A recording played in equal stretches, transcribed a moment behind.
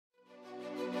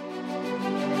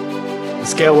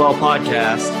Scale Well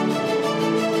podcast.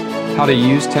 How to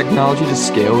use technology to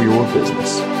scale your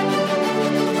business.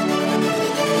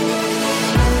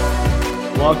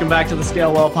 Welcome back to the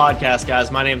Scale Well podcast,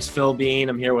 guys. My name is Phil Bean.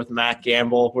 I'm here with Matt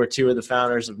Gamble. We're two of the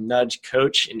founders of Nudge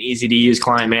Coach, an easy-to-use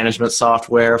client management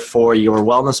software for your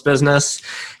wellness business.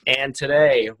 And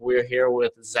today we're here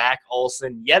with Zach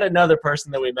Olson, yet another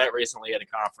person that we met recently at a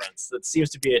conference. That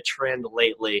seems to be a trend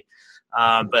lately.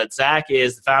 But Zach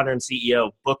is the founder and CEO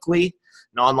of Bookly,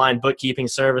 an online bookkeeping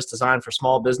service designed for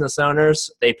small business owners.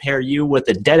 They pair you with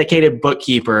a dedicated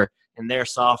bookkeeper in their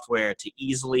software to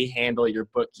easily handle your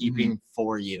bookkeeping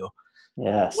for you.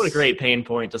 Yes. What a great pain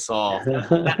point to solve.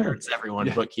 That hurts everyone,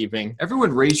 bookkeeping.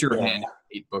 Everyone raise your hand if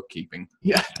you hate bookkeeping.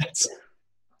 Yeah.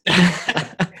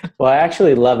 Well, I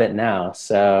actually love it now,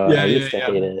 so I used to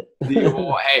hate it.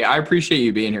 Well, hey, I appreciate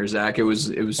you being here, Zach. It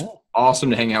was awesome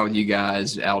to hang out with you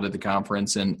guys out at the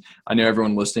conference, and I know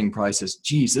everyone listening probably says,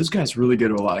 geez, those guys really go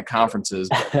to a lot of conferences.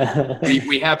 But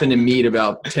we happened to meet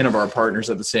about 10 of our partners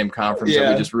at the same conference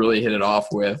that we just really hit it off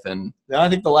with. And I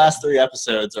think the last 3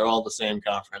 episodes are all the same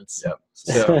conference. Yep.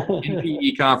 So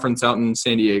NPE conference out in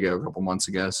San Diego a couple months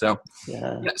ago. So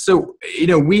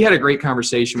we had a great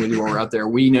conversation with you while we're out there.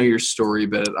 We know your story,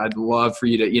 but I'd love for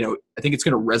you to, I think it's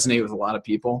going to resonate with a lot of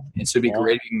people. And so it'd be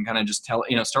great if you can kind of just tell,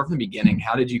 start from the beginning.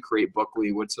 How did you create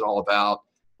Bookly? What's it all about?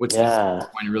 What's the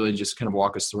point? Really just kind of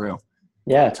walk us through.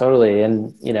 Yeah, totally.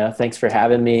 And, thanks for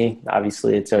having me.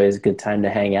 Obviously, it's always a good time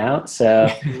to hang out. So,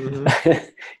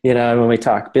 when we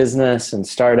talk business and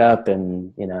startup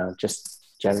and, just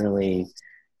generally,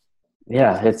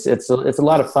 it's a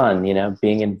lot of fun,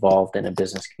 being involved in a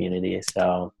business community.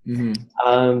 So,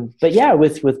 but yeah,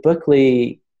 with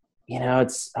Bookly,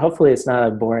 hopefully it's not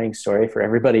a boring story for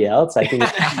everybody else. I think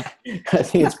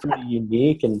it's pretty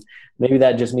unique, and maybe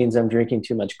that just means I'm drinking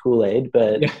too much Kool-Aid,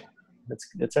 but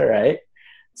it's all right.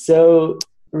 So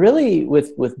really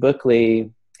with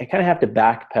Bookly, I kind of have to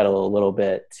backpedal a little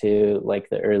bit to like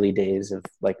the early days of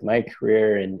like my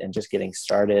career and just getting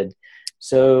started.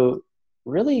 So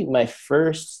really my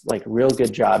first like real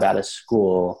good job out of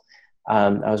school, I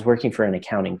was working for an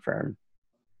accounting firm,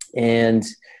 and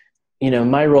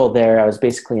my role there, I was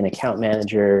basically an account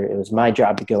manager. It was my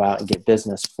job to go out and get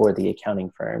business for the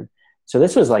accounting firm. So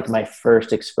this was like my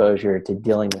first exposure to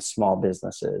dealing with small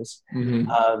businesses.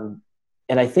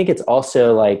 And I think it's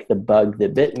also like the bug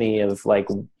that bit me of like,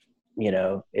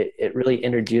 it really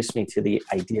introduced me to the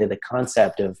idea, the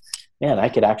concept of, man, I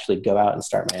could actually go out and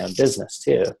start my own business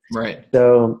too. Right.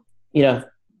 So,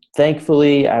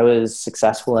 thankfully I was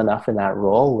successful enough in that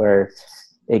role where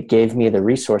it gave me the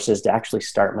resources to actually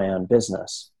start my own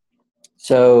business.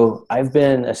 So I've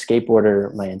been a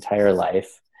skateboarder my entire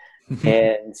life.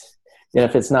 And,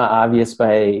 if it's not obvious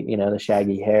by, the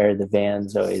shaggy hair, the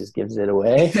Vans always gives it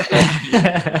away.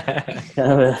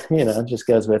 Just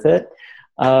goes with it.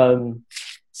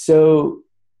 So,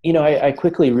 I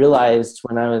quickly realized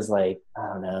when I was like, I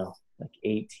don't know, like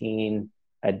 18,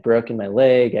 I'd broken my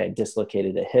leg, I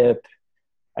dislocated a hip.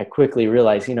 I quickly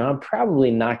realized, I'm probably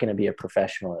not going to be a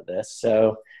professional at this.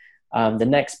 So the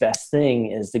next best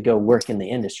thing is to go work in the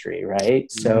industry, right?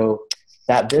 So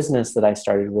that business that I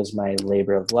started was my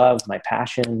labor of love, my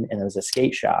passion, and it was a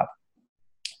skate shop.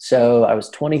 So I was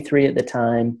 23 at the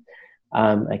time.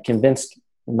 I convinced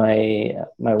my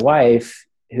wife,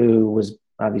 who was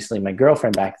obviously my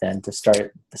girlfriend back then, to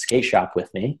start the skate shop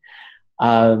with me.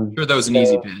 Sure, that was an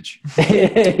easy pitch.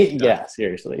 Yeah,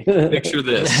 seriously. Picture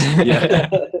this.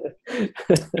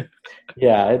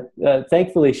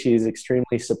 Thankfully, she's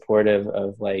extremely supportive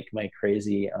of like my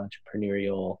crazy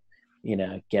entrepreneurial,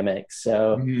 gimmicks.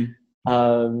 So,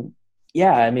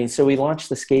 so we launched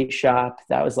the skate shop.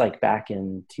 That was like back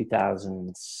in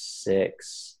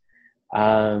 2006.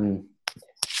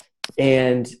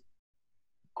 And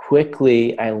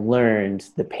quickly I learned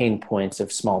the pain points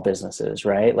of small businesses,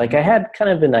 right? Like I had kind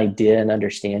of an idea and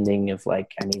understanding of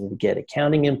like, I needed to get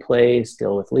accounting in place,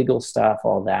 deal with legal stuff,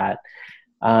 all that.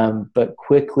 But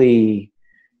quickly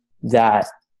that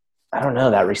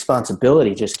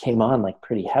responsibility just came on like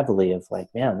pretty heavily of like,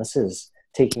 man, this is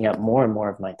taking up more and more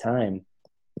of my time.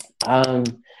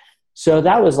 So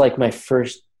that was like my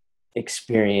first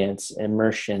experience,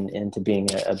 immersion into being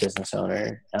a business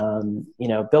owner.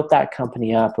 Built that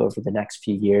company up over the next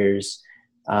few years.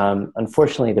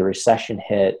 Unfortunately, the recession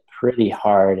hit pretty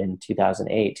hard in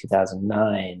 2008,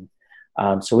 2009.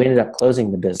 So we ended up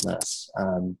closing the business.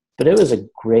 But it was a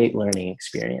great learning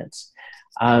experience.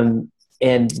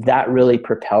 And that really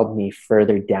propelled me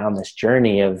further down this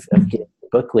journey of getting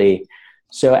Bookly.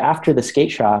 So after the skate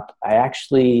shop, I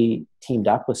actually teamed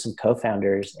up with some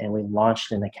co-founders and we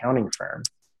launched an accounting firm.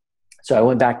 So I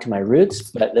went back to my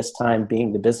roots, but this time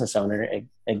being the business owner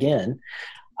again.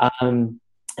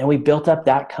 And we built up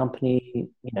that company,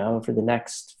 for the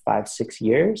next 5-6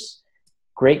 years.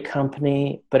 Great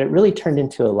company, but it really turned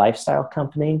into a lifestyle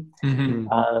company. Mm-hmm.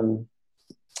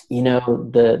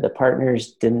 The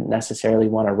partners didn't necessarily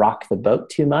want to rock the boat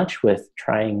too much with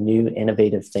trying new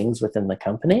innovative things within the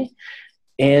company.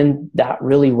 And that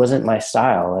really wasn't my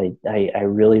style. I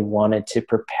really wanted to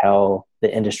propel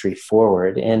the industry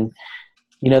forward. And,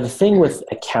 the thing with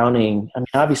accounting,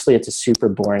 obviously it's a super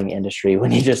boring industry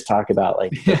when you just talk about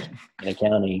like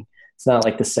accounting. It's not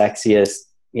like the sexiest,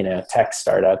 tech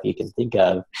startup you can think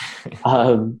of.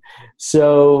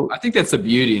 So I think that's the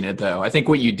beauty in it, though. I think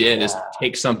what you did is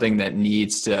take something that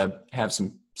needs to have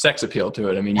some sex appeal to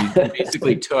it. You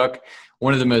basically took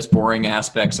one of the most boring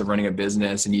aspects of running a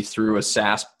business and you threw a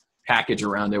SaaS package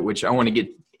around it, which I want to get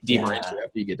deeper into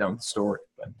after you get done with the story.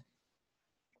 But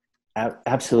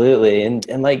absolutely.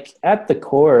 And like at the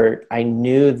core, I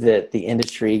knew that the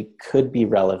industry could be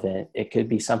relevant. It could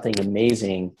be something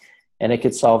amazing, and it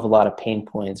could solve a lot of pain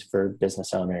points for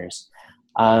business owners.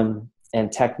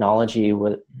 And technology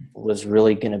was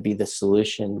really going to be the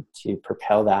solution to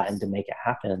propel that and to make it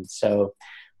happen. So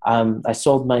I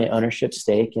sold my ownership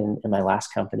stake in my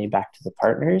last company back to the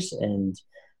partners. And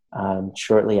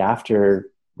shortly after,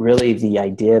 really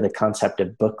the concept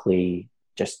of Bookly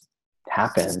just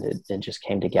happened. It just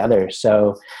came together.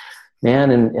 So,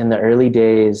 man, in the early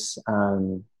days,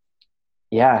 so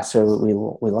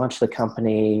we launched the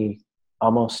company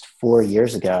almost 4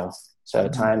 years ago. So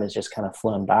time has just kind of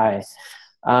flown by.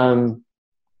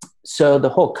 So the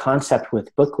whole concept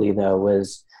with Bookly, though,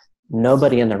 was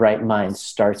nobody in the right mind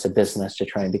starts a business to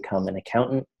try and become an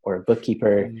accountant or a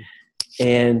bookkeeper.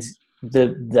 And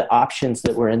the options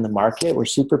that were in the market were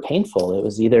super painful. It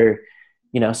was either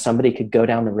somebody could go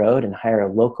down the road and hire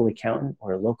a local accountant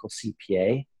or a local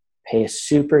CPA, pay a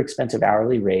super expensive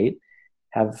hourly rate,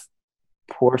 have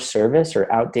poor service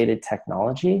or outdated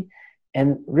technology.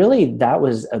 And really that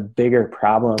was a bigger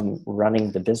problem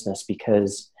running the business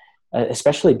because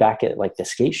especially back at like the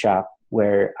skate shop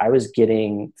where I was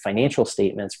getting financial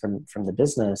statements from the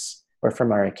business or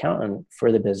from our accountant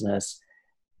for the business,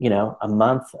 a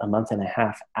month and a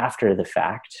half after the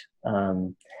fact.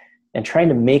 And trying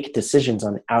to make decisions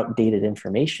on outdated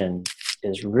information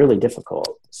is really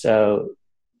difficult. So,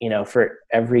 for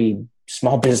every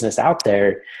small business out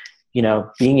there,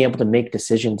 being able to make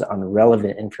decisions on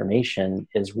relevant information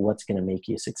is what's going to make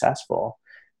you successful.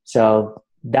 So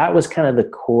that was kind of the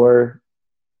core,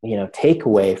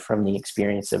 takeaway from the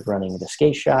experience of running the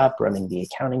skate shop, running the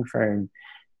accounting firm.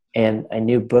 And I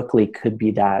knew Bookly could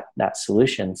be that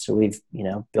solution. So we've,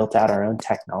 built out our own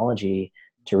technology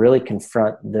to really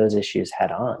confront those issues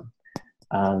head on.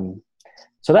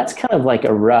 So that's kind of like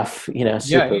a rough,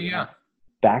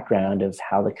 background of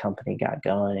how the company got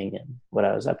going and what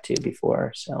I was up to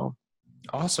before. So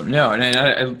awesome. No, and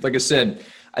I, like I said,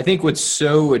 I think what's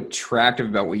so attractive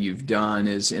about what you've done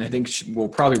is, and I think will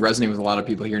probably resonate with a lot of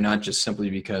people here, not just simply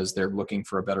because they're looking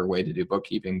for a better way to do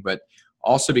bookkeeping, but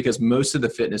also because most of the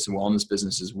fitness and wellness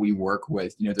businesses we work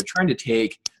with, they're trying to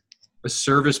take a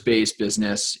service-based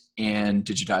business and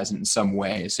digitize it in some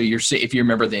way. So if you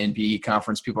remember the NPE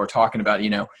conference, people are talking about,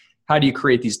 how do you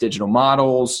create these digital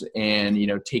models and,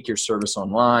 take your service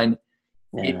online?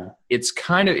 Yeah.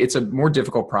 It's a more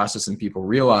difficult process than people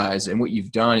realize. And what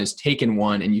you've done is taken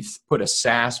one and you've put a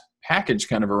SaaS package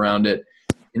kind of around it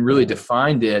and really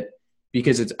defined it,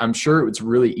 because I'm sure it's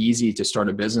really easy to start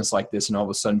a business like this. And all of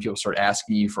a sudden people start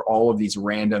asking you for all of these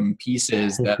random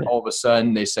pieces that all of a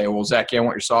sudden they say, well, Zach, I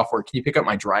want your software. Can you pick up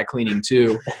my dry cleaning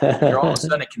too? You're all of a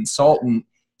sudden a consultant.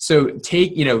 So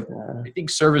I think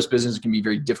service business can be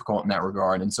very difficult in that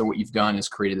regard. And so what you've done is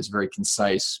created this very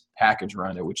concise package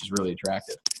around it, which is really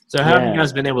attractive. So how have you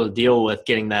guys been able to deal with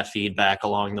getting that feedback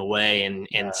along the way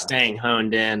and staying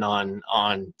honed in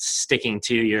on sticking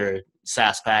to your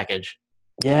SaaS package?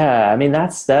 Yeah,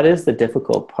 that is the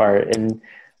difficult part. And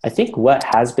I think what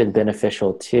has been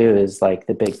beneficial too is like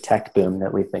the big tech boom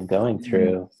that we've been going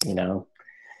through,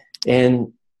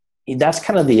 and that's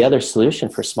kind of the other solution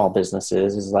for small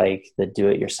businesses is like the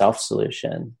do-it-yourself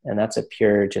solution. And that's a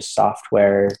pure just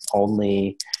software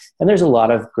only. And there's a lot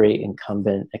of great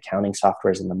incumbent accounting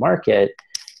softwares in the market,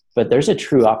 but there's a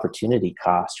true opportunity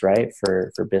cost, right?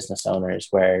 For business owners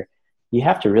where you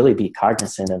have to really be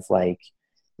cognizant of like,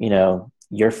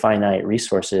 your finite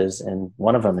resources, and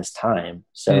one of them is time.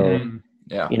 So,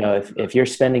 if you're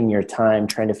spending your time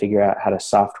trying to figure out how does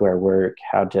software work,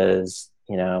 how do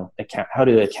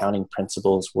accounting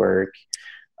principles work,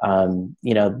 from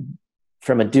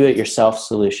a do-it-yourself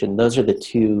solution, those are the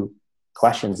two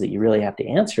questions that you really have to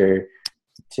answer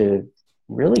to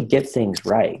really get things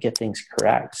right, get things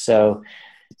correct. So,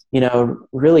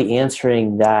 really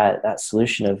answering that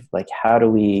solution of like, how do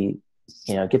we,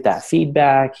 get that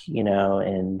feedback,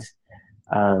 and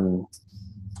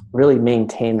really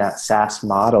maintain that SaaS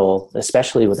model,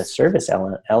 especially with a service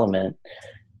element.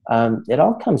 It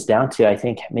all comes down to, I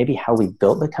think, maybe how we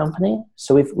built the company.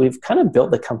 So we've kind of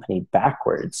built the company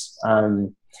backwards.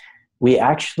 We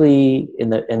actually, in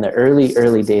the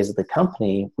early days of the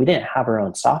company, we didn't have our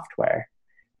own software.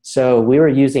 So we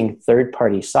were using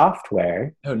third-party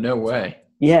software. Oh, no way.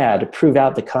 Yeah, to prove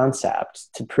out the concept,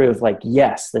 to prove like,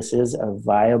 yes, this is a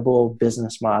viable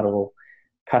business model.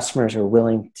 Customers are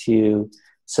willing to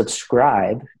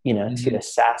subscribe, to a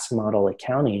SaaS model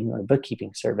accounting or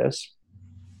bookkeeping service.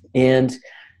 And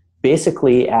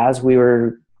basically, as we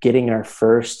were getting our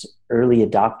first early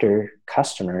adopter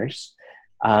customers,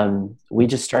 we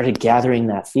just started gathering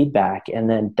that feedback and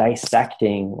then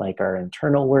dissecting like our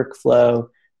internal workflow,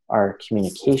 our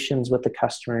communications with the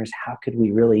customers. How could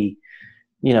we really,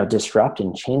 disrupt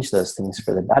and change those things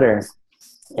for the better?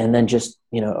 And then just,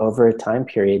 over a time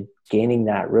period, gaining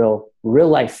that real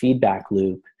life feedback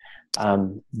loop.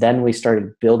 Then we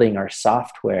started building our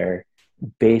software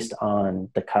based on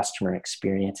the customer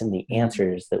experience and the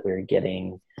answers that we were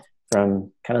getting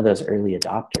from kind of those early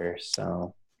adopters.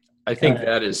 So I think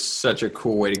that is such a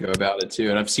cool way to go about it too.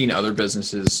 And I've seen other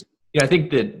businesses, I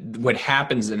think that what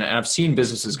happens, and I've seen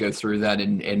businesses go through that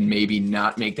and maybe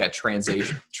not make that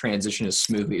transition as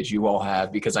smoothly as you all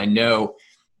have, because I know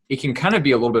it can kind of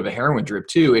be a little bit of a heroin drip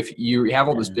too. If you have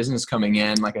all this business coming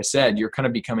in, like I said, you're kind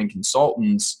of becoming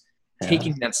consultants,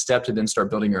 taking that step to then start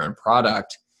building your own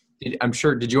product.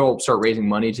 Did you all start raising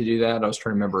money to do that? I was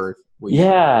trying to remember.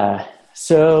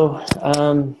 So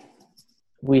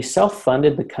we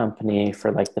self-funded the company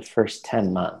for like the first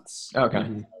 10 months.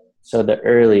 Okay. So the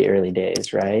early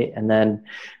days, right? And then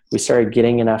we started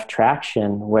getting enough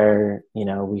traction where,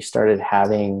 we started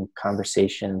having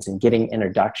conversations and getting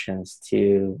introductions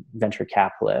to venture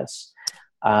capitalists.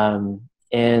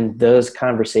 And those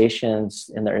conversations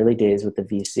in the early days with the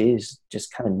VCs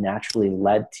just kind of naturally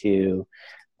led to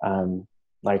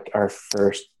like our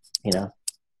first,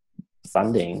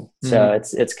 funding. So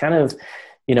it's kind of,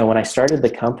 when I started the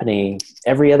company,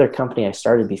 every other company I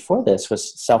started before this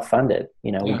was self-funded.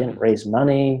 We didn't raise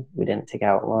money, we didn't take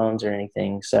out loans or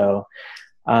anything. So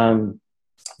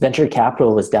venture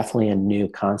capital was definitely a new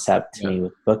concept to me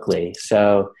with Bookly.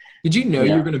 So did you know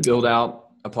you were going to build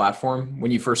out a platform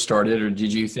when you first started, or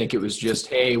did you think it was just,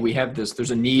 hey, we have this,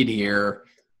 there's a need here.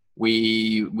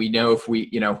 We know if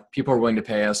we, people are willing to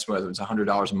pay us, whether it's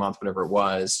 $100 a month, whatever it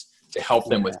was, to help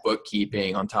them with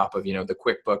bookkeeping on top of, the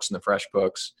QuickBooks and the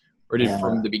FreshBooks? Or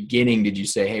from the beginning, did you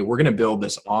say, hey, we're going to build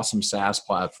this awesome SaaS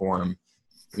platform?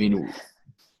 I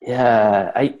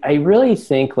really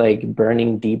think like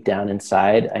burning deep down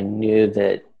inside, I knew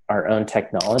that our own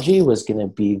technology was going to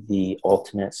be the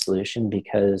ultimate solution,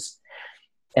 because,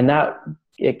 and that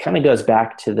it kind of goes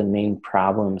back to the main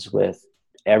problems with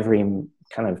every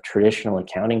kind of traditional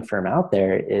accounting firm out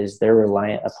there, is they're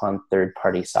reliant upon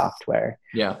third-party software.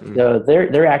 Yeah. So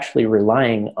they're actually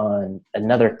relying on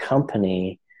another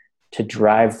company to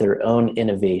drive their own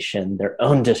innovation, their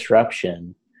own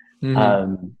disruption.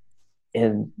 And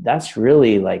that's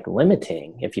really like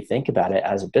limiting if you think about it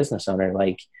as a business owner.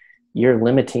 Like, you're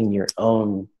limiting your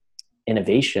own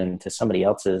innovation to somebody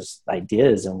else's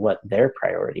ideas and what their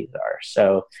priorities are.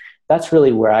 So that's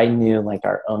really where I knew like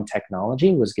our own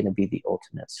technology was going to be the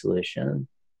ultimate solution.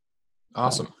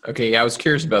 Awesome. Okay. Yeah, I was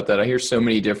curious about that. I hear so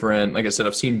many different, like I said,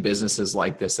 I've seen businesses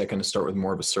like this that kind of start with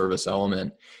more of a service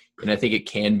element. And I think it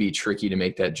can be tricky to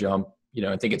make that jump.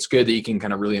 I think it's good that you can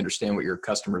kind of really understand what your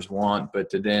customers want, but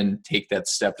to then take that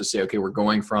step to say, okay, we're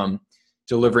going from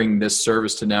delivering this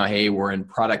service to now, hey, we're in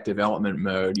product development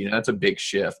mode. That's a big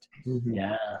shift.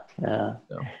 Yeah. So.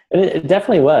 It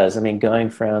definitely was. I mean, going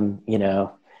from,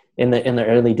 in the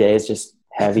early days, just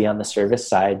heavy on the service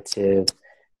side to,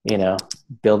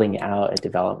 building out a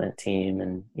development team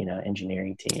and,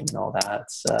 engineering team and all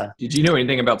that. So, did you know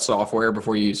anything about software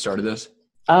before you started this?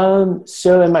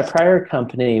 So in my prior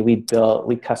company, we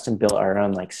custom built our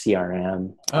own like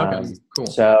CRM. Okay, cool.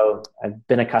 So I've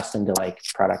been accustomed to like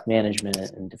product management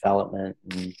and development.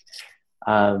 And,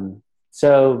 but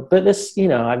this,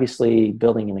 obviously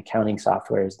building an accounting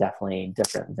software is definitely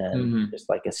different than just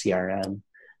like a CRM.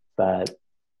 But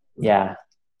yeah,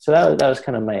 so that was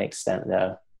kind of my extent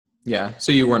though. Yeah.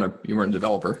 So you weren't a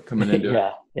developer coming into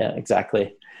it. Yeah,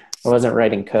 exactly. I wasn't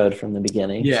writing code from the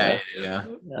beginning. Yeah.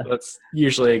 That's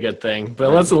usually a good thing. But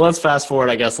let's fast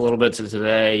forward, I guess, a little bit to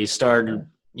today. You started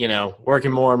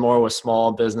working more and more with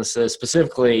small businesses,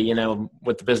 specifically,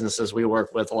 with the businesses we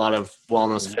work with, a lot of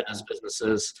wellness fitness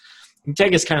businesses. Can you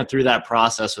take us kind of through that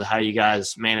process with how you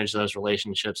guys manage those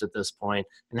relationships at this point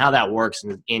and how that works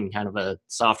in kind of a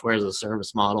software as a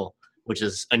service model, which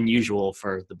is unusual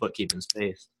for the bookkeeping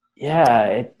space?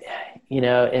 Yeah.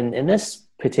 In this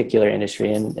particular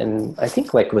industry, and I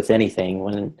think like with anything,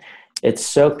 when it's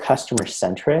so customer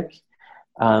centric,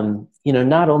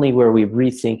 not only were we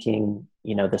rethinking,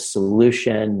 the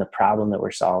solution, the problem that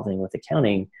we're solving with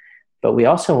accounting, but we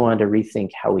also wanted to rethink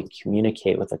how we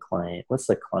communicate with a client. What's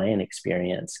the client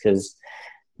experience? Because,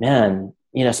 man,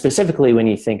 specifically when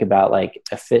you think about like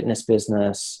a fitness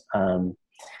business,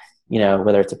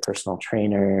 whether it's a personal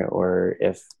trainer or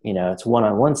if, it's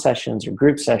one-on-one sessions or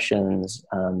group sessions,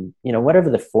 whatever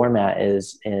the format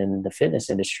is in the fitness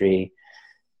industry,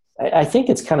 I think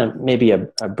it's kind of maybe a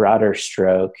broader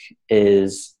stroke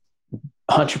is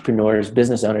entrepreneurs,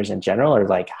 business owners in general are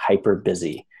like hyper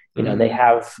busy. They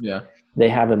have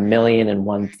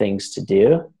 1,000,001 things to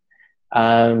do.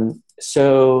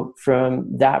 So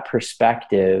from that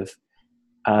perspective,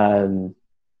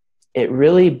 it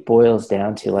really boils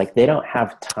down to like, they don't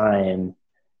have time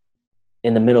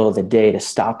in the middle of the day to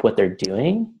stop what they're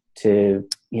doing to,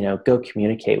 go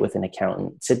communicate with an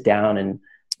accountant, sit down and,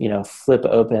 flip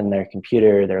open their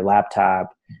computer, their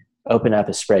laptop, open up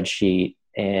a spreadsheet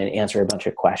and answer a bunch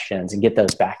of questions and get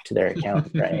those back to their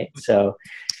accountant. Right. So,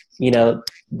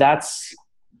 that's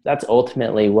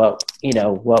ultimately what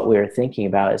we're thinking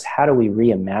about is how do we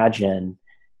reimagine,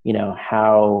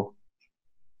 how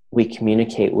we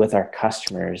communicate with our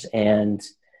customers. And,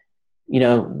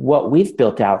 what we've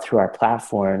built out through our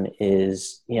platform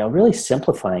is, really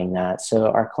simplifying that.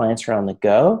 So our clients are on the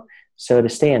go. So to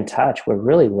stay in touch, we're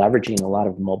really leveraging a lot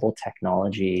of mobile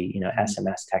technology,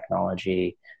 SMS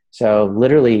technology. So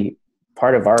literally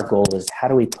part of our goal is how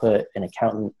do we put an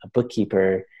accountant, a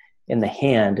bookkeeper in the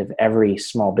hand of every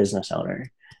small business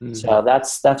owner. Mm-hmm. So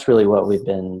that's really what we've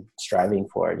been striving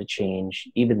for, to change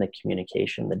even the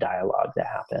communication, the dialogue that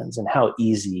happens, and how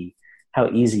easy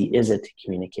is it to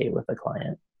communicate with a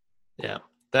client. Yeah,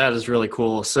 that is really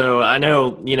cool. So I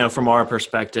know, from our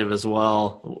perspective as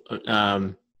well,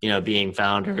 being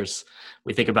founders,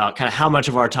 we think about kind of how much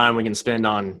of our time we can spend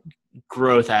on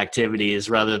growth activities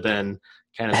rather than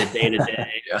kind of the day-to-day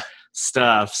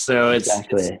stuff. So it's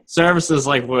services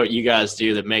like what you guys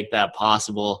do that make that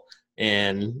possible.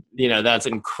 And, that's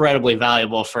incredibly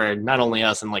valuable for not only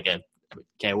us and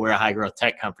we're a high growth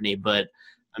tech company, but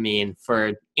I mean,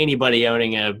 for anybody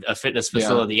owning a fitness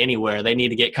facility anywhere, they need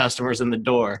to get customers in the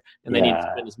door and they need to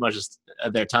spend as much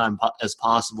of their time as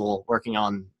possible working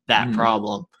on that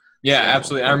problem. Yeah,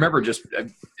 absolutely. I remember I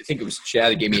think it was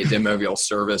Chad that gave me a demo of y'all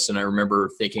service. And I remember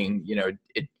thinking,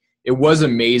 it was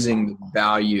amazing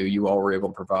value you all were able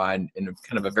to provide in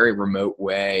kind of a very remote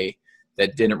way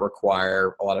that didn't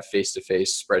require a lot of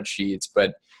face-to-face spreadsheets.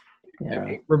 But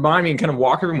remind me and kind of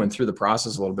walk everyone through the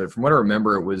process a little bit. From what I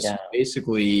remember, it was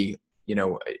basically,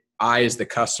 I as the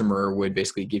customer would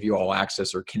basically give you all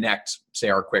access or connect, say,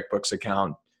 our QuickBooks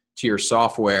account to your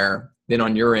software. Then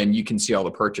on your end, you can see all the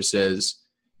purchases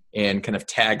and kind of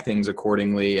tag things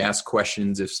accordingly, ask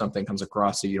questions if something comes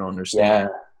across that you don't understand.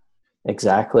 Yeah,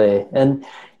 exactly. And,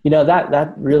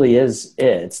 that really is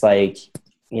it. It's like,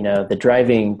 the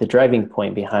driving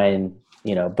point behind,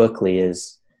 Bookly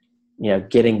is,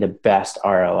 getting the best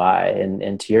ROI.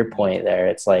 And to your point there,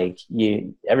 it's like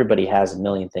everybody has a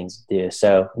million things to do.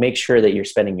 So make sure that you're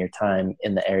spending your time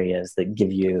in the areas that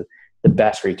give you the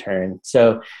best return.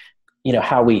 So,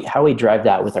 how we drive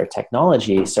that with our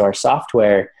technology. So our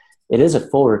software, it is a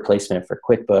full replacement for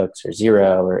QuickBooks or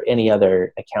Xero or any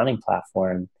other accounting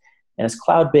platform. And it's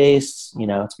cloud-based,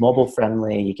 it's mobile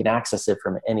friendly. You can access it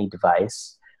from any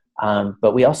device.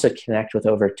 But we also connect with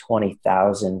over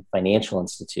 20,000 financial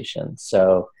institutions.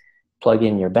 So plug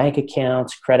in your bank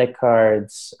accounts, credit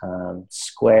cards,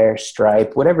 Square,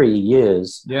 Stripe, whatever you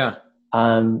use. Yeah.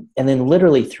 And then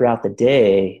literally throughout the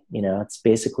day, it's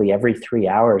basically every 3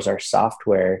 hours, our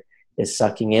software is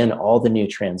sucking in all the new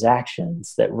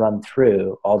transactions that run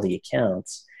through all the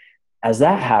accounts. As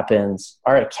that happens,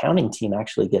 our accounting team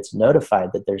actually gets notified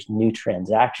that there's new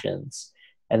transactions.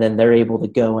 And then they're able to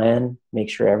go in, make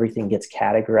sure everything gets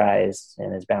categorized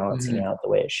and is balancing out the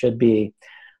way it should be.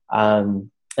 And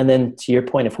then to your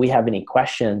point, if we have any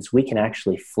questions, we can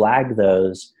actually flag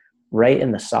those right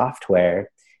in the software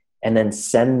and then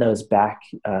send those back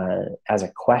as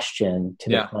a question to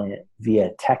the client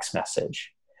via text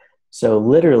message. So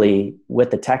literally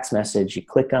with the text message, you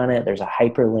click on it, there's a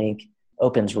hyperlink,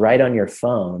 opens right on your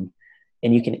phone,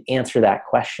 and you can answer that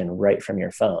question right from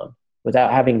your phone.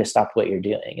 without having to stop what you're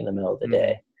doing in the middle of the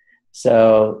day.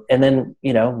 So, and then,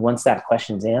 once that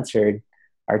question's answered,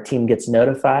 our team gets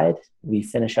notified, we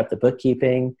finish up the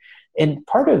bookkeeping. And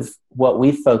part of what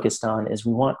we've focused on is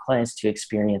we want clients to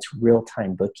experience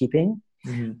real-time bookkeeping.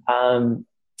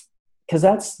 Because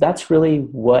that's really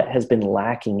what has been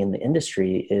lacking in the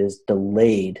industry is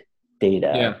delayed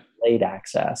data, delayed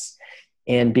access.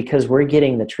 And because we're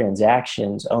getting the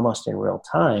transactions almost in real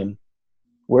time,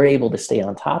 we're able to stay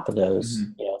on top of those,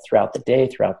 throughout the day,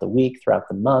 throughout the week, throughout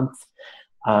the month.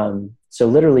 So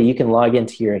literally you can log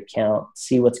into your account,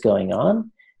 see what's going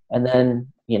on. And then,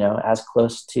 as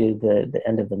close to the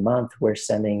end of the month, we're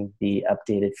sending the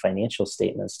updated financial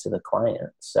statements to the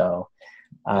client. So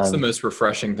it's the most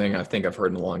refreshing thing I think I've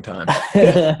heard in a long time.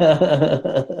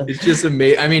 It's just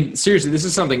amazing. I mean, seriously, this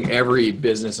is something every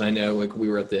business I know, like we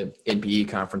were at the NPE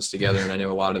conference together, and I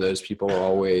know a lot of those people are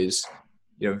always,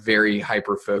 very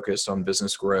hyper-focused on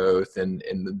business growth and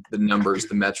the numbers,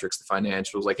 the metrics, the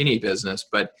financials, like any business.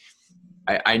 But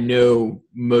I know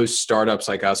most startups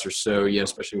like us are so,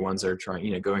 especially ones that are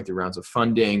trying, going through rounds of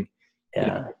funding,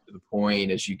 to the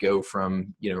point as you go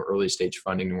from, early stage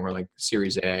funding to more like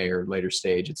Series A or later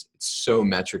stage, it's so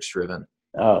metrics driven.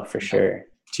 Oh, for sure.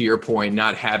 To your point,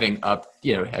 not having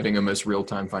having almost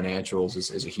real-time financials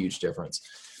is a huge difference.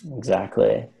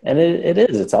 Exactly. And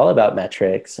it's all about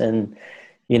metrics. And,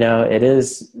 it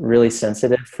is really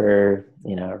sensitive for,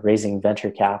 raising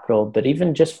venture capital, but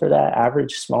even just for that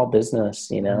average small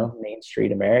business, Main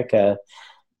Street America,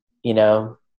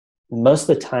 most of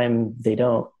the time they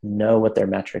don't know what their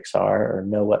metrics are or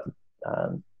know what,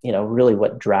 really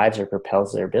what drives or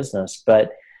propels their business.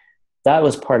 But that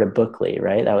was part of Bookly,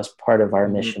 right? That was part of our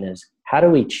mission is how do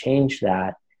we change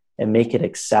that and make it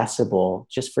accessible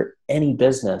just for any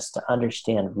business to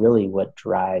understand really what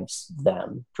drives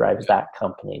them, drives that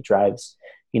company, drives,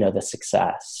 the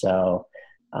success. So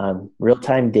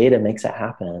real-time data makes it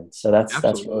happen. So that's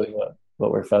really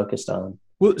what we're focused on.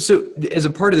 Well, so as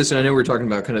a part of this, and I know we're talking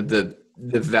about kind of the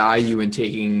value in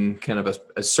taking kind of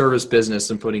a service business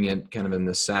and putting it kind of in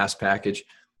the SaaS package.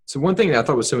 So one thing that I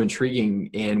thought was so intriguing,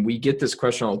 and we get this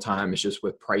question all the time, is just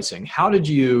with pricing. How did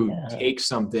you take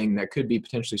something that could be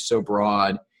potentially so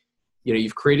broad?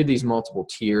 You've created these multiple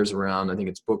tiers around, I think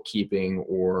it's bookkeeping,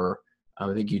 or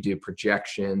I think you do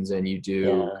projections and you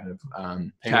do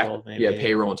kind of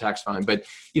payroll and tax filing. But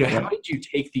how did you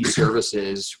take these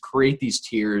services, create these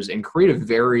tiers, and create a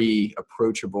very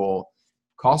approachable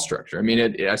cost structure? I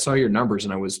mean, I saw your numbers,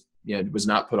 and I was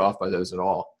not put off by those at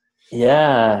all.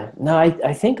 Yeah, no,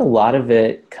 I think a lot of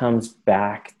it comes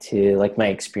back to like my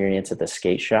experience at the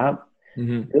skate shop,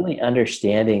 really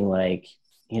understanding like,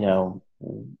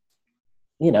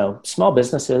 small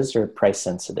businesses are price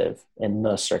sensitive in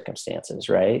most circumstances,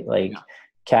 right? Like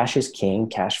cash is king,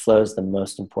 cash flow is the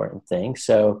most important thing.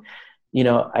 So,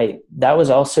 that was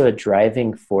also a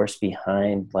driving force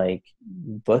behind like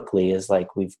Bookly is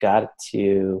like, we've got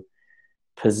to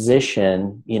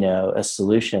position, a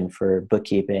solution for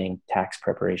bookkeeping, tax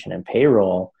preparation, and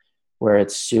payroll where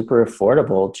it's super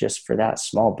affordable just for that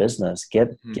small business.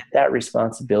 Get that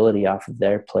responsibility off of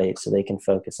their plate so they can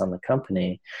focus on the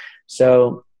company.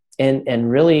 So, and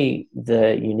really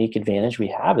the unique advantage we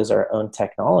have is our own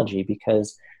technology,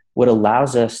 because what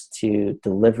allows us to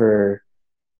deliver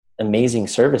amazing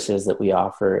services that we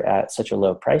offer at such a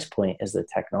low price point is the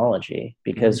technology,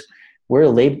 because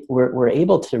we're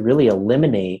able to really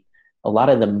eliminate a lot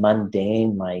of the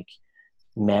mundane, like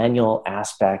manual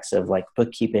aspects of like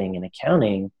bookkeeping and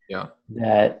accounting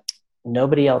that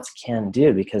nobody else can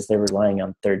do because they're relying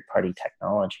on third-party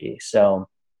technology. So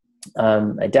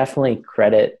I definitely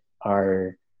credit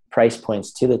our price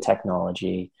points to the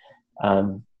technology,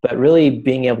 but really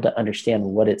being able to understand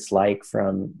what it's like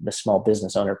from the small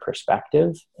business owner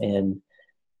perspective and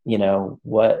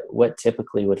what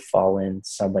typically would fall in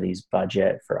somebody's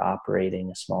budget for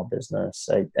operating a small business.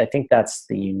 I think that's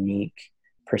the unique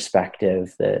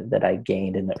perspective that I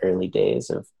gained in the early days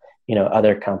of,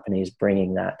 other companies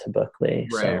bringing that to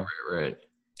Bookly. Right.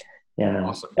 Yeah.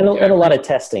 Awesome. And a lot of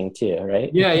testing too, right?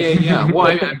 Yeah. Well,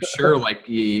 I'm sure like,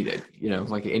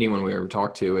 like anyone we ever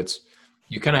talk to,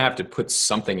 you kind of have to put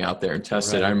something out there and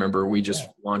test it. I remember we just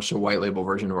launched a white label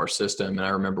version of our system. And I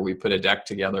remember we put a deck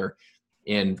together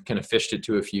and kind of fished it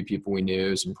to a few people we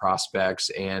knew, some prospects.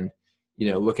 And,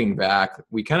 looking back,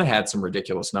 we kind of had some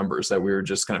ridiculous numbers that we were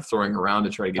just kind of throwing around to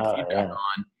try to get feedback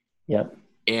on. Yep.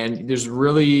 And there's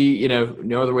really,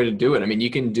 no other way to do it. I mean, you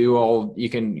can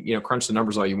crunch the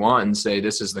numbers all you want and say,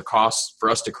 this is the cost for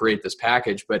us to create this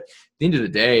package. But at the end of the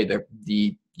day,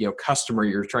 the customer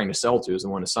you're trying to sell to is the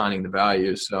one assigning the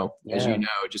value. So as you know,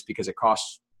 just because it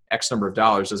costs X number of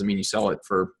dollars doesn't mean you sell it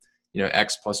for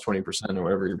X plus 20% or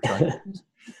whatever you're trying.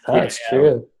 That's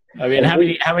true. I mean, how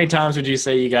many times would you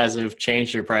say you guys have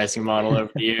changed your pricing model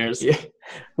over the years? Yeah.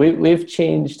 We've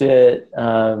changed it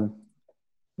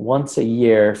once a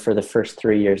year for the first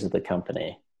 3 years of the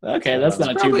company. Okay, that's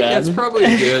not too bad. That's probably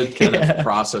a good kind of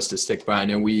process to stick by. I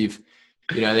know I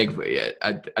think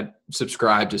I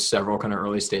subscribe to several kind of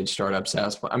early stage startups.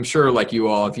 I'm sure like you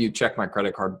all, if you check my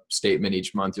credit card statement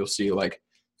each month, you'll see like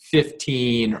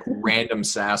 15 random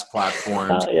SaaS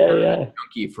platforms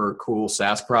junkie for cool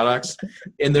SaaS products.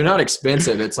 And they're not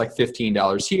expensive. It's like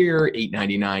 $15 here,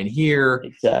 $8.99 here.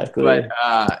 Exactly. But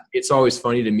it's always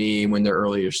funny to me when they're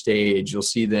earlier stage, you'll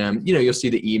see them, you'll see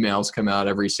the emails come out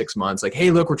every 6 months. Like,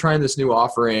 hey, look, we're trying this new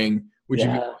offering. Would you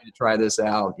be willing to try this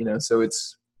out? So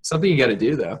it's something you got to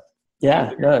do though.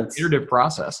 Yeah. No, it's iterative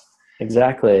process.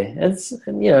 Exactly. It's,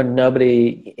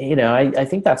 nobody, I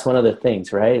think that's one of the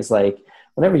things, right? Is like,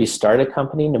 whenever you start a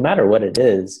company, no matter what it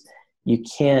is, you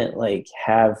can't like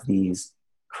have these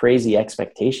crazy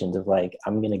expectations of like,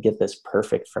 I'm going to get this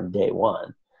perfect from day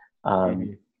one.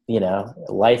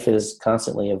 Life is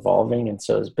constantly evolving and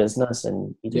so is business.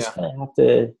 And you just kind of have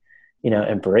to,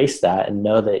 embrace that and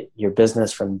know that your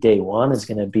business from day one is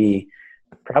going to be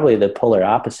probably the polar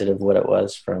opposite of what it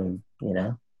was from,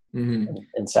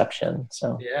 inception.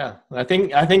 So yeah, I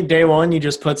think day one, you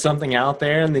just put something out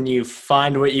there and then you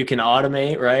find what you can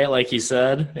automate, right? Like you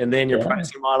said, and then your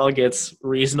pricing model gets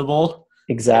reasonable.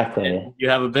 Exactly. You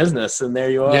have a business and there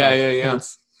you are. Yeah.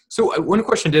 So one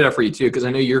question I did have for you too, because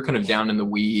I know you're kind of down in the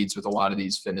weeds with a lot of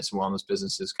these fitness and wellness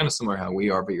businesses, kind of similar to how we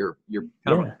are, but you're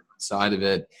kind of on the side of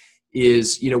it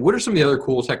is, what are some of the other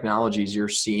cool technologies you're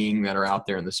seeing that are out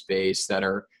there in the space that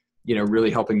are, really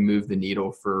helping move the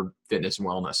needle for fitness and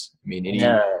wellness? I mean, any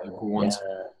cool ones?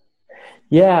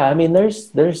 Yeah. I mean, there's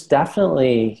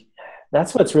definitely,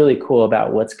 that's what's really cool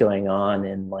about what's going on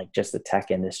in like just the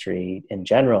tech industry in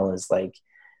general is like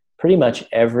pretty much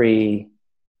every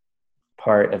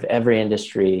part of every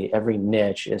industry, every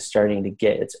niche is starting to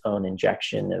get its own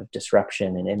injection of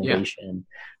disruption and innovation.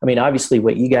 I mean, obviously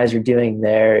what you guys are doing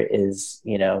there is,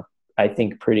 I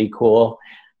think pretty cool.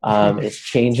 It's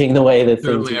changing the way that things.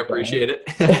 Totally appreciate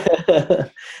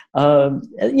it.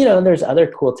 And there's other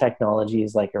cool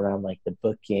technologies like around like the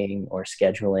booking or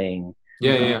scheduling,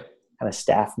 kind of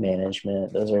staff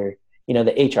management. Those are,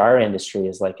 the HR industry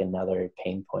is like another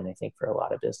pain point, I think, for a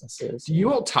lot of businesses. Do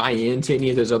you all tie into any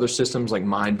of those other systems like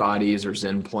MindBodies or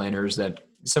Zen planners that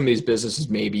some of these businesses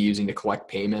may be using to collect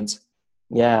payments?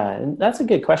 Yeah, and that's a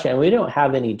good question. And we don't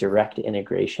have any direct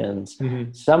integrations.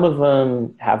 Some of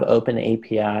them have open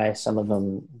API, some of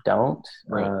them don't.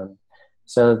 Right.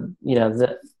 So,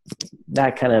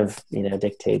 that kind of,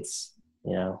 dictates,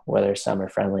 whether some are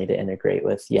friendly to integrate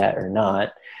with yet or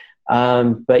not.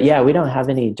 But yeah, we don't have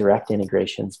any direct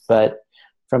integrations. But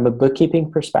from a bookkeeping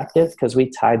perspective, because we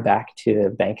tie back to a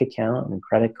bank account and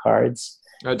credit cards.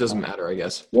 It doesn't matter, I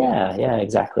guess. Yeah,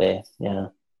 exactly. Yeah.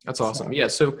 That's awesome. Yeah.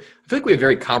 So I feel like we have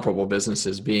very comparable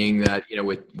businesses being that,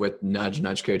 with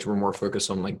Nudge Coach, we're more focused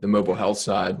on like the mobile health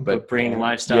side, but bringing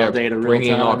lifestyle data,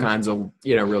 bringing all kinds of,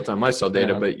 real-time lifestyle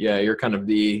data. But you're kind of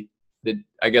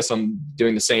I guess I'm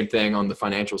doing the same thing on the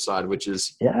financial side, which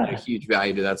is a huge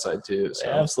value to that side too. So.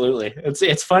 Absolutely.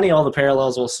 It's funny, all the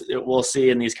parallels we'll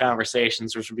see in these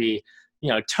conversations, which would be,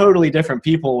 totally different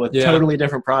people with totally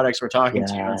different products we're talking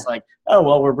to. It's like, oh,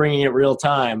 well, we're bringing it real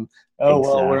time. Oh,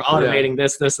 well, we're automating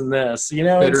this, and this,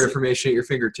 better information at your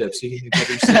fingertips.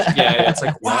 It's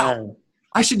like, wow,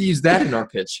 I should use that in our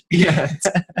pitch. Yeah.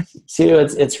 See,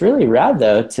 it's really rad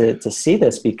though to see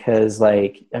this because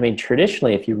like, I mean,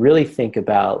 traditionally, if you really think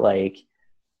about like,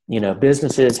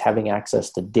 businesses having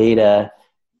access to data,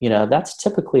 that's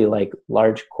typically like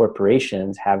large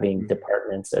corporations having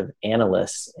departments of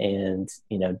analysts and,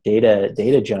 data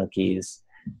junkies.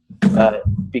 But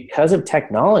because of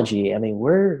technology, I mean,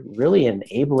 we're really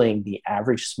enabling the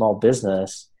average small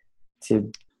business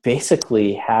to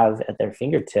basically have at their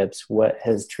fingertips what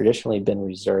has traditionally been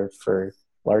reserved for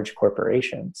large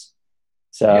corporations.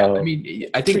 So, I mean,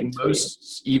 I think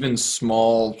most even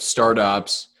small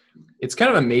startups, it's kind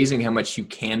of amazing how much you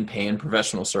can pay in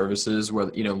professional services,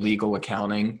 whether, legal,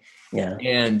 accounting. Yeah.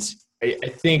 And I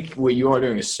think what you are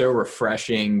doing is so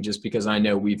refreshing just because I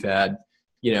know we've had,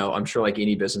 I'm sure like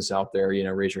any business out there,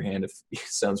 raise your hand if it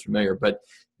sounds familiar, but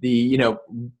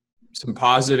some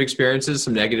positive experiences,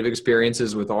 some negative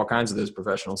experiences with all kinds of those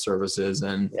professional services.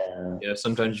 And,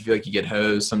 sometimes you feel like you get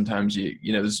hosed. Sometimes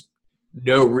there's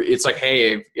it's like,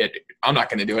 hey, I'm not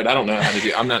going to do it. I don't know how to do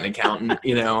it. I'm not an accountant,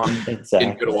 I'm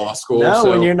didn't go to law school. No,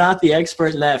 when you're not the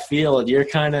expert in that field, you're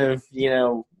kind of,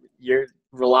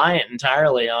 reliant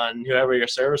entirely on whoever your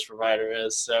service provider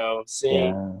is. So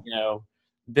seeing,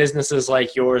 businesses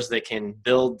like yours that can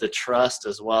build the trust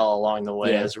as well along the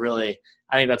way is really,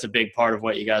 I think that's a big part of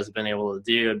what you guys have been able to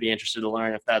do. I'd be interested to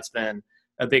learn if that's been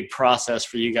a big process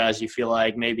for you guys. You feel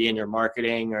like maybe in your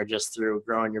marketing or just through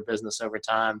growing your business over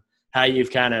time, how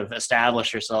you've kind of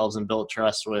established yourselves and built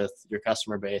trust with your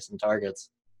customer base and targets.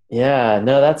 Yeah,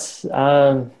 no, that's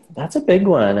a big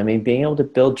one. I mean, being able to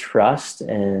build trust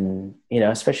and,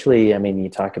 especially, I mean, you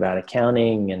talk about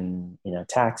accounting and,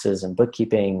 taxes and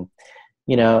bookkeeping,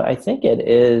 I think it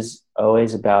is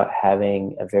always about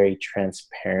having a very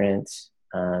transparent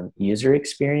user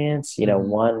experience,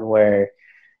 one where,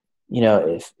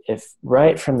 if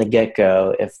right from the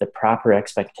get-go, if the proper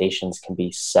expectations can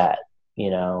be set,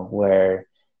 where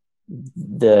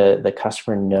the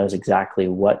customer knows exactly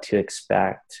what to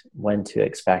expect, when to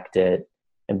expect it,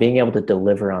 and being able to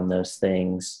deliver on those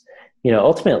things,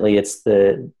 ultimately it's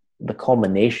the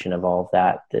culmination of all of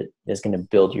that is going to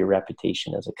build your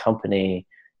reputation as a company.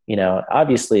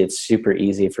 Obviously it's super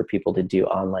easy for people to do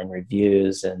online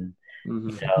reviews and,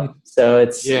 so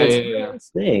it's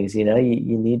things,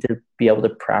 you need to be able to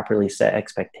properly set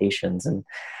expectations. And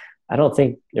I don't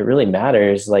think it really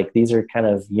matters. Like, these are kind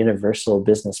of universal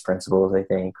business principles, I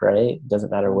think, right? It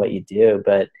doesn't matter what you do,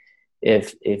 but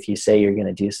if you say you're going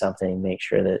to do something, make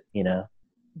sure that,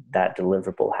 that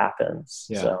deliverable happens.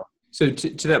 Yeah. So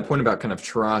to that point about kind of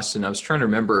trust, and I was trying to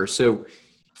remember, so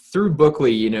through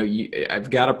Bookly, I've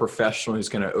got a professional who's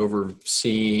kind of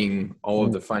overseeing all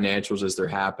of the financials as they're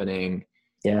happening.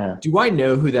 Yeah. Do I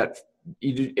know who that,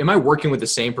 am I working with the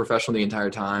same professional the entire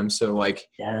time? So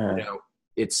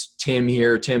it's Tim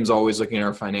here. Tim's always looking at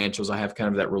our financials. I have kind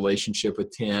of that relationship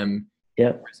with Tim.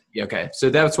 Yep. Okay. So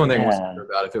that's one thing I wasn't sure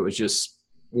about, if it was just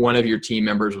one of your team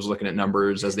members was looking at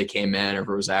numbers as they came in, or if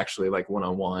it was actually like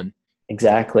one-on-one.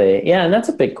 Exactly. Yeah. And that's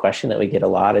a big question that we get a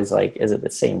lot, is like, is it the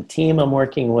same team I'm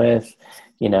working with?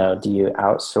 Do you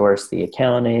outsource the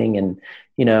accounting? And,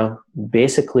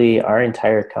 basically our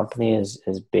entire company is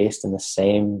based in the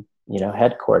same,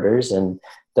 headquarters, and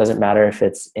doesn't matter if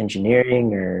it's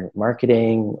engineering or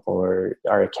marketing or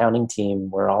our accounting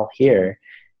team, we're all here.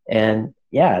 And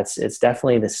it's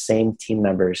definitely the same team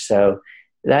members. So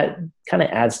that kind of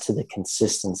adds to the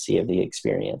consistency of the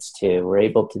experience too. We're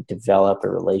able to develop a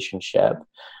relationship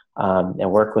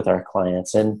and work with our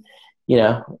clients. And,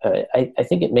 I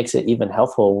think it makes it even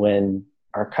helpful when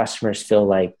our customers feel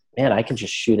like, man, I can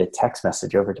just shoot a text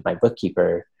message over to my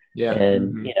bookkeeper. Yeah.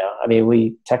 And,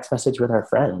 we text message with our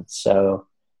friends. So,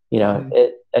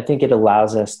 I think it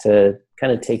allows us to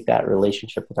kind of take that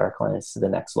relationship with our clients to the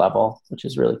next level, which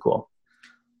is really cool.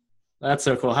 That's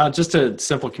so cool. How just a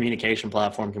simple communication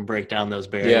platform can break down those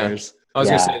barriers. I was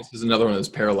going to say, this is another one of those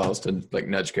parallels to like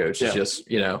Nudge Coach. It's just,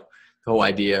 the whole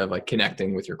idea of like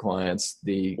connecting with your clients.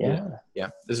 This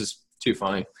is too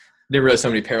funny. Didn't realize how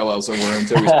many parallels there were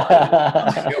until we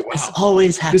started. Wow.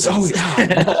 This always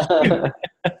happens.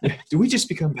 Do we just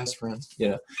become best friends?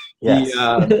 Yes.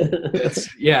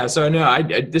 So no,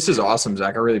 this is awesome,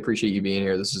 Zach. I really appreciate you being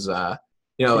here. This is, I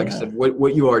said,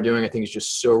 what you are doing, I think, is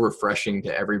just so refreshing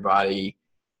to everybody,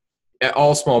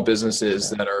 all small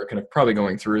businesses that are kind of probably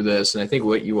going through this. And I think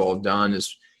what you all have done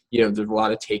is, there's a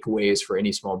lot of takeaways for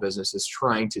any small business is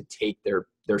trying to take their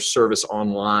service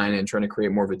online and trying to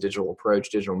create more of a digital approach,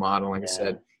 digital model. Like I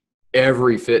said,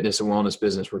 every fitness and wellness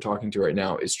business we're talking to right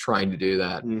now is trying to do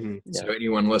that. So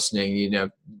anyone listening,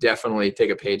 definitely take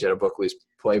a page out of Bookly's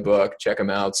playbook, check them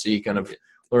out, see kind of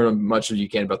learn as much as you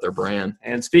can about their brand.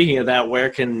 And speaking of that, where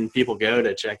can people go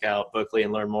to check out Bookly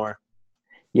and learn more?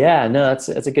 Yeah, no, that's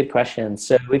a good question.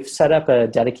 So we've set up a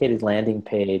dedicated landing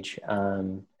page.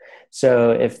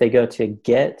 So if they go to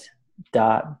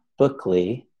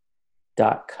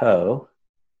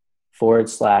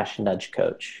get.bookly.co/nudge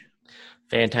coach.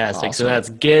 Fantastic. Awesome. So that's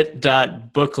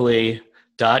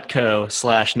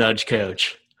get.bookly.co/nudge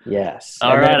coach. Yes.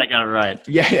 All right. I got it right.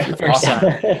 Yeah. Awesome.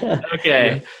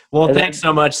 Okay. Well, thanks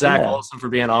so much, Zach Olson, for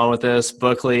being on with us.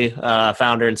 Bookly,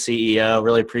 founder and CEO.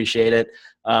 Really appreciate it.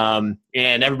 And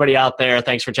everybody out there,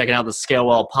 thanks for checking out the Scale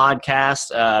Well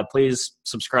podcast. Please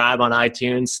subscribe on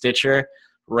iTunes, Stitcher,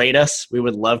 rate us. We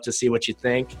would love to see what you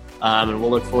think. And we'll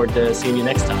look forward to seeing you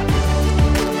next time.